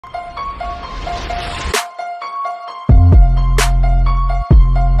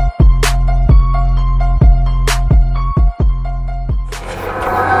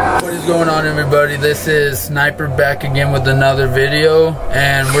going on, everybody? This is Sniper back again with another video,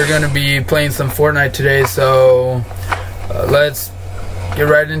 and we're going to be playing some Fortnite today, so let's get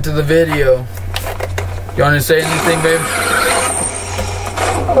right into the video. You want to say anything, babe?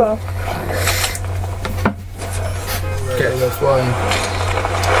 Hello. Okay, that's why.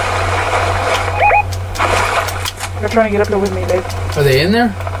 They're trying to get up here with me, babe. Are they in there?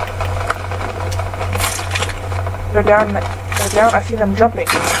 They're down. They're down. I see them jumping.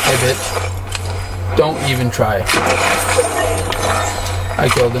 Hey, bitch. Don't even try. I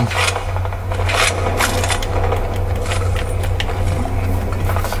killed him.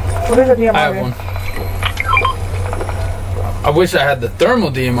 What is a DMR? I have one. I wish I had the thermal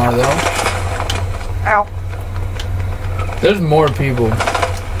DMR though. Ow. There's more people.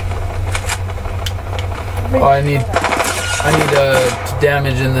 Oh, I need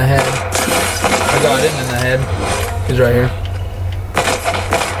damage in the head. I got him in the head. He's right here.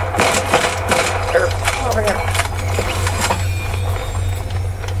 Over here.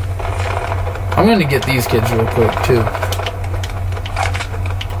 I'm gonna get these kids real quick too.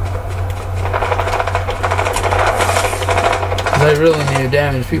 I really need to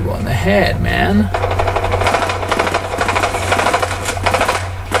damage people in the head, man.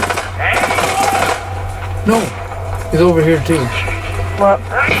 No, he's over here too. What?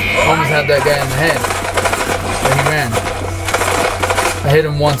 Almost had that guy in the head, but he ran. I hit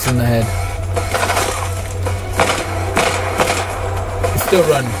him once in the head. He's still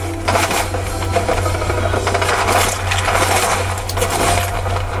running.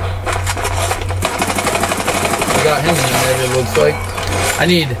 I got him in the head, it looks like. I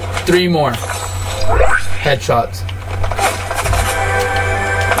need 3 more headshots.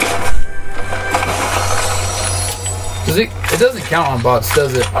 Does it doesn't count on bots,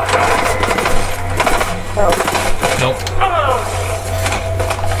 does it? Oh. Nope.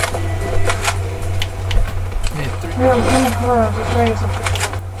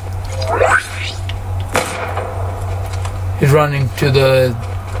 He's running to the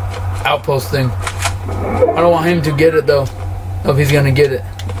outpost thing. I don't want him to get it though. Oh, he's gonna get it.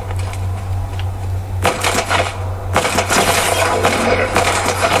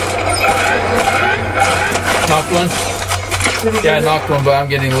 Knocked one? Yeah, I knocked one, but I'm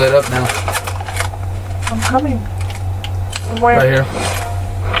getting lit up now. I'm coming. Where? Right here.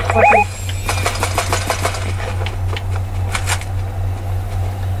 Okay.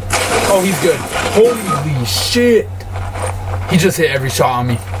 Oh, he's good. Holy shit. He just hit every shot on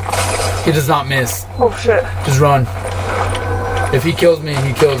me. He does not miss. Oh shit. Just run. If he kills me,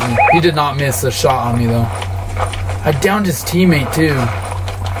 he kills me. He did not miss a shot on me though. I downed his teammate too.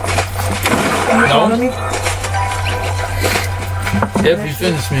 No? Yep, he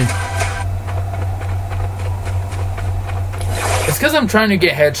finished me. It's because I'm trying to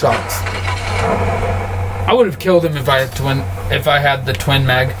get headshots. I would have killed him if I had the twin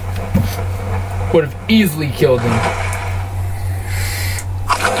mag. Would have easily killed him.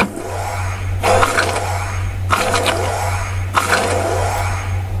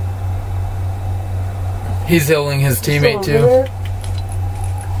 He's healing his teammate too.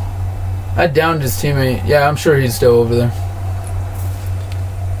 I downed his teammate. Yeah, I'm sure he's still over there.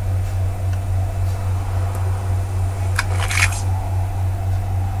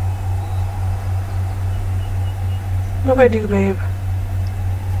 What do I do, babe?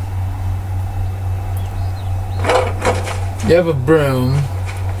 You have a broom,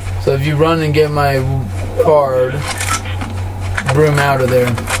 so if you run and get my card, broom out of there.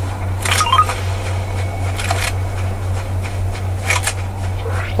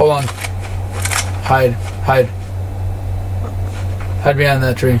 Hold on. Hide. Hide. Hide behind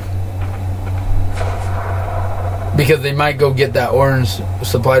that tree. Because they might go get that orange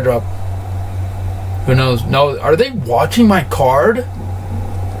supply drop. Who knows? No, are they watching my card?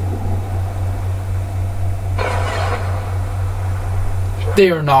 They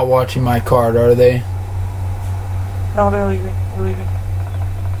are not watching my card, are they? No, they're leaving. They're leaving.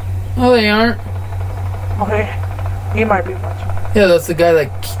 No, they aren't. Okay. He might be watching. Yeah, that's the guy that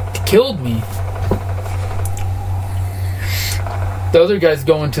killed me. The other guy's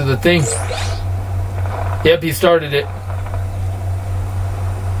going to the thing. Yep, he started it.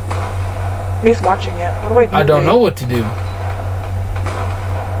 He's watching it. What do I do? I don't know what to do.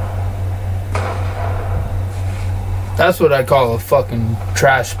 That's what I call a fucking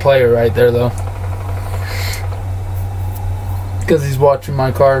trash player right there, though. Because he's watching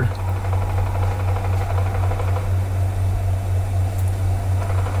my card.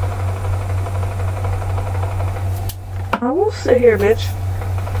 I will sit here, bitch.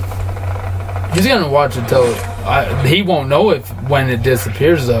 He's gonna watch it till he won't know if when it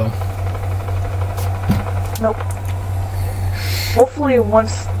disappears though. Hopefully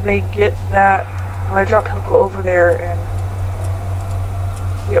once they get that ledge drop, he'll go over there and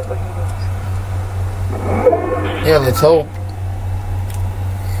get what he needs. Yeah, let's hope.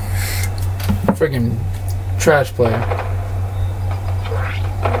 Freaking trash player.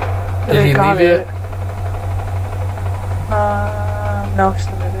 Did he leave it? No, he's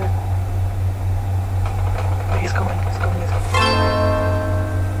still there. He's going.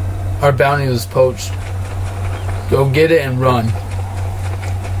 Our bounty was poached. Go get it and run.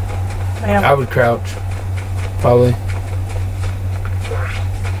 I would crouch. Probably. No,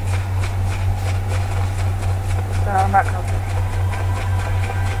 I'm not crouching.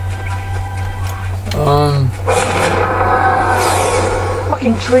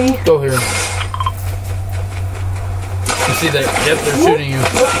 Fucking tree. Go here. You see that? Yep, they're shooting you.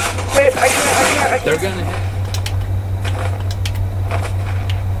 Wait, I can't. They're gonna hit.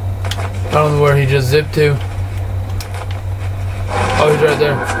 I don't know where he just zipped to. Oh, he's right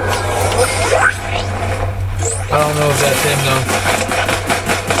there. I don't know if that's him though.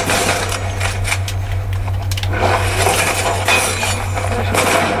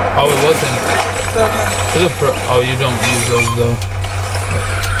 Oh, it was him. There's a oh, you don't use those though.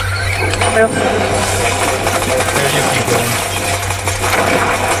 There, you keep going.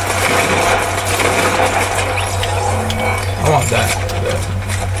 I want that.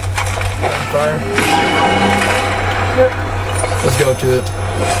 Fire. Let's go to it.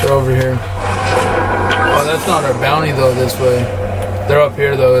 They're over here. Oh, that's not our bounty though. This way. They're up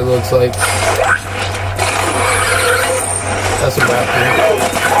here though. It looks like. That's a raptor.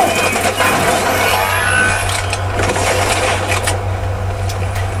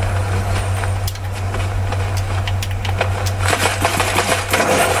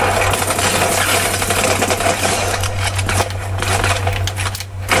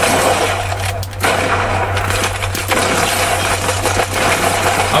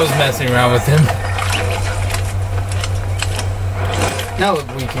 I was messing around with him. Now look,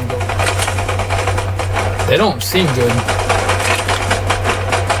 we can go. They don't seem good.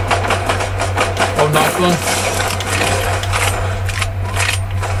 Oh, knocked one.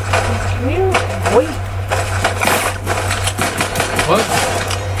 Can you wait? What?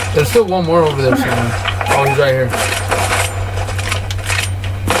 There's still one more over there somewhere. Oh, he's right here.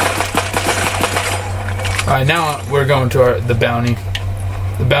 Alright, now we're going to the bounty.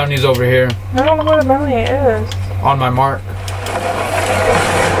 The bounty's over here. I don't know where the bounty is. On my mark.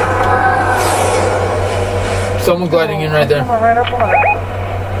 Someone gliding in right there. Right up on it.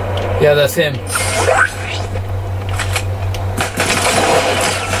 Yeah, that's him.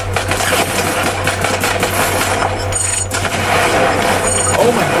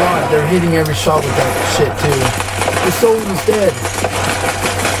 Oh my god, they're hitting every shot with that shit too. The soul is dead.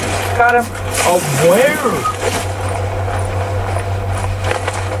 Got him. Oh, where?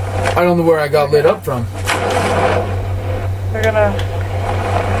 I don't know where I got lit up from. They're gonna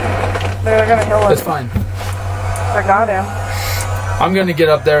heal us. That's fine. I got him. I'm gonna get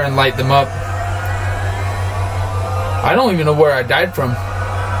up there and light them up. I don't even know where I died from.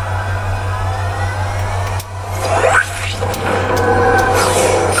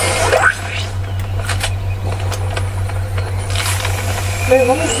 Wait,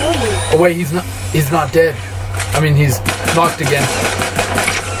 let me show you. Oh wait, he's not dead. I mean, he's knocked again.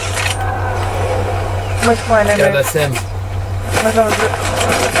 Which one is it? Yeah, that's him. Let's go on this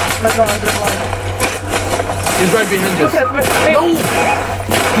one. He's right behind us. No!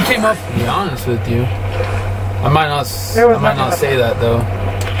 He came up. To be honest with you, I might not say that though.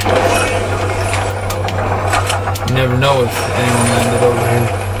 You never know if anyone landed over here.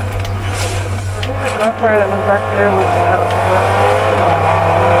 The gunfire that was back there was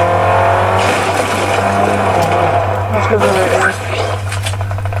let's go over there.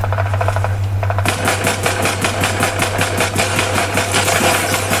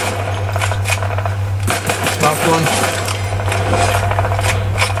 Knocked one.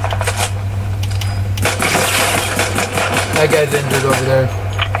 That guy's injured over there.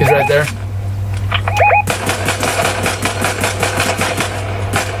 He's right there.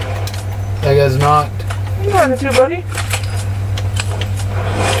 That guy's knocked. You running too, buddy?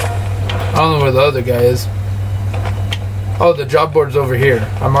 I don't know where the other guy is. Oh, the job board's over here.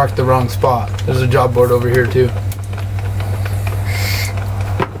 I marked the wrong spot. There's a job board over here too.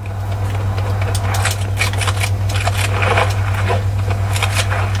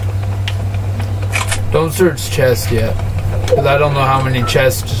 Don't search chest yet, because I don't know how many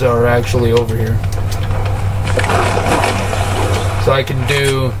chests are actually over here. So I can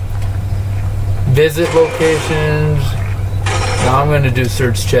do visit locations. Now I'm going to do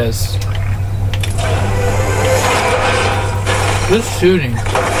search chests. Who's shooting?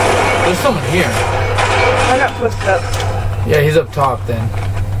 There's someone here. I got footsteps. Yeah, he's up top then.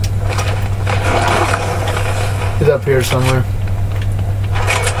 He's up here somewhere.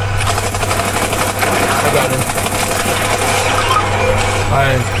 I got him.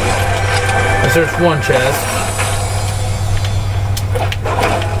 I searched one chest.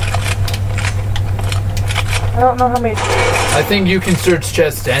 I don't know how many. I think you can search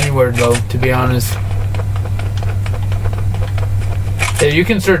chests anywhere though, to be honest. Yeah, you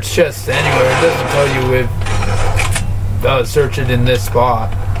can search chests anywhere. It doesn't tell you if search it in this spot.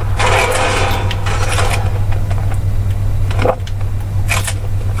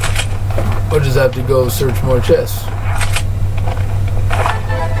 We'll just have to go search more chests.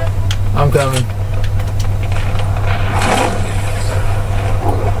 I'm coming.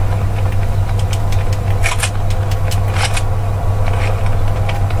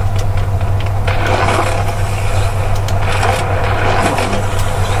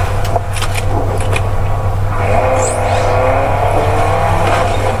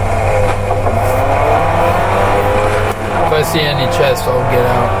 If I see any chests, I'll get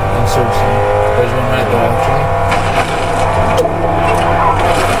out and search them. There's one right there, actually.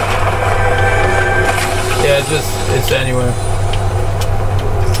 Yeah, it's anywhere.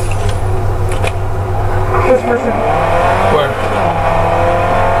 This person. Where?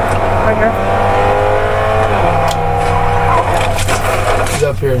 Right here. He's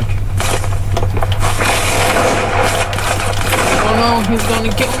up here. Oh no, he's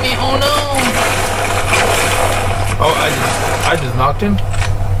gonna kill me. Oh no! Oh, I just knocked him.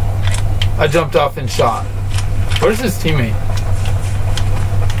 I jumped off and shot. Where's his teammate?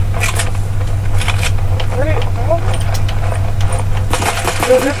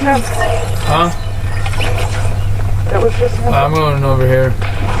 It was just him. Huh? It was just him. I'm going over here.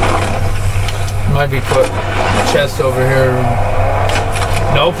 Might be put chest over here.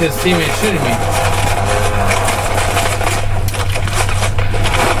 Nope, his teammate's shooting me.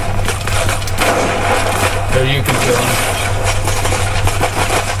 There, you can kill him.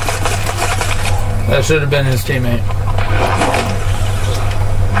 That should have been his teammate.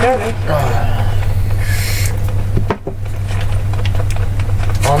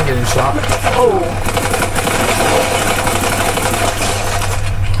 Oh, I'm getting shot. Oh.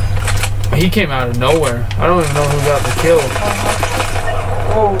 He came out of nowhere. I don't even know who got the kill.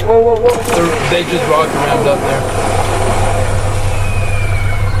 Whoa, whoa, whoa, whoa. They just rocket rammed up there.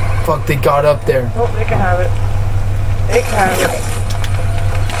 Fuck, they got up there. Oh, they can have it. They can have it.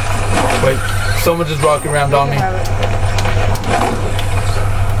 Wait, someone just rocket rammed on me.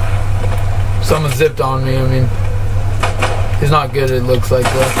 Someone zipped on me, I mean. He's not good, it looks like,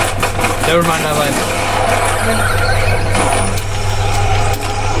 though. Never mind, I lied.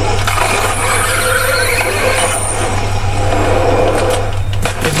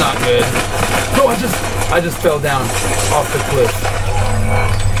 He's not good. No, I just fell down off the cliff.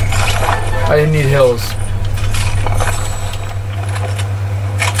 I didn't need hills.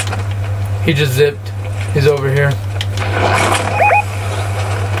 He just zipped. He's over here.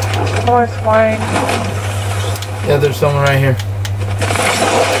 Oh, it's flying. Yeah, there's someone right here.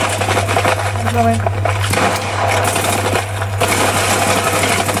 I'm coming.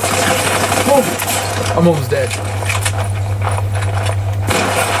 Oh, I'm almost dead.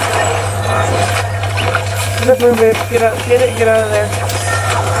 Just move it. Get out. Get it. Get out of there.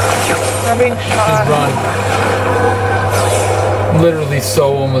 I'm being shot. Just run. I'm literally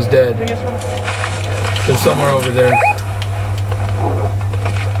so almost dead. There's somewhere over there.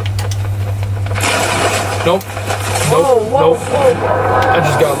 Nope. Nope. Whoa, whoa, Nope. whoa. I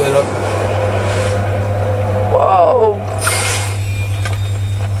just got lit up. Whoa.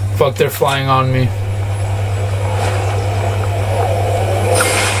 Fuck, they're flying on me.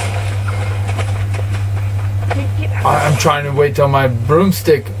 I'm trying to wait till my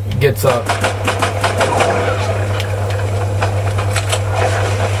broomstick gets up.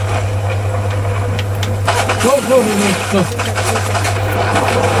 No, no, no, no, no.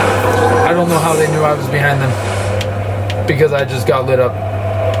 I don't know how they knew I was behind them. Because I just got lit up.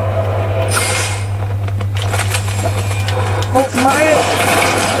 Oh, mine.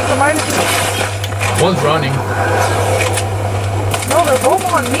 One's running. No, they're both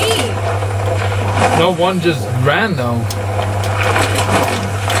on me. No, one just ran though.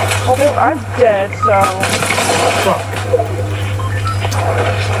 Oh, well, I'm dead, so. Fuck.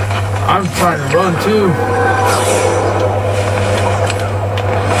 I'm trying to run too.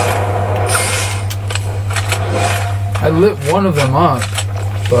 I lit one of them up,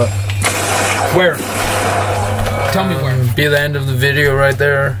 but where? Tell me where. Be the end of the video right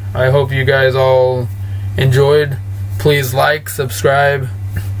there. I hope you guys all enjoyed. please like, subscribe,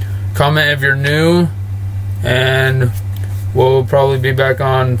 comment if you're new, and we'll probably be back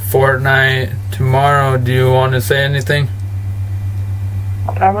on Fortnite tomorrow. Do you want to say anything?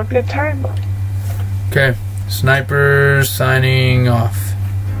 Have a good time. Okay, Sniper signing off.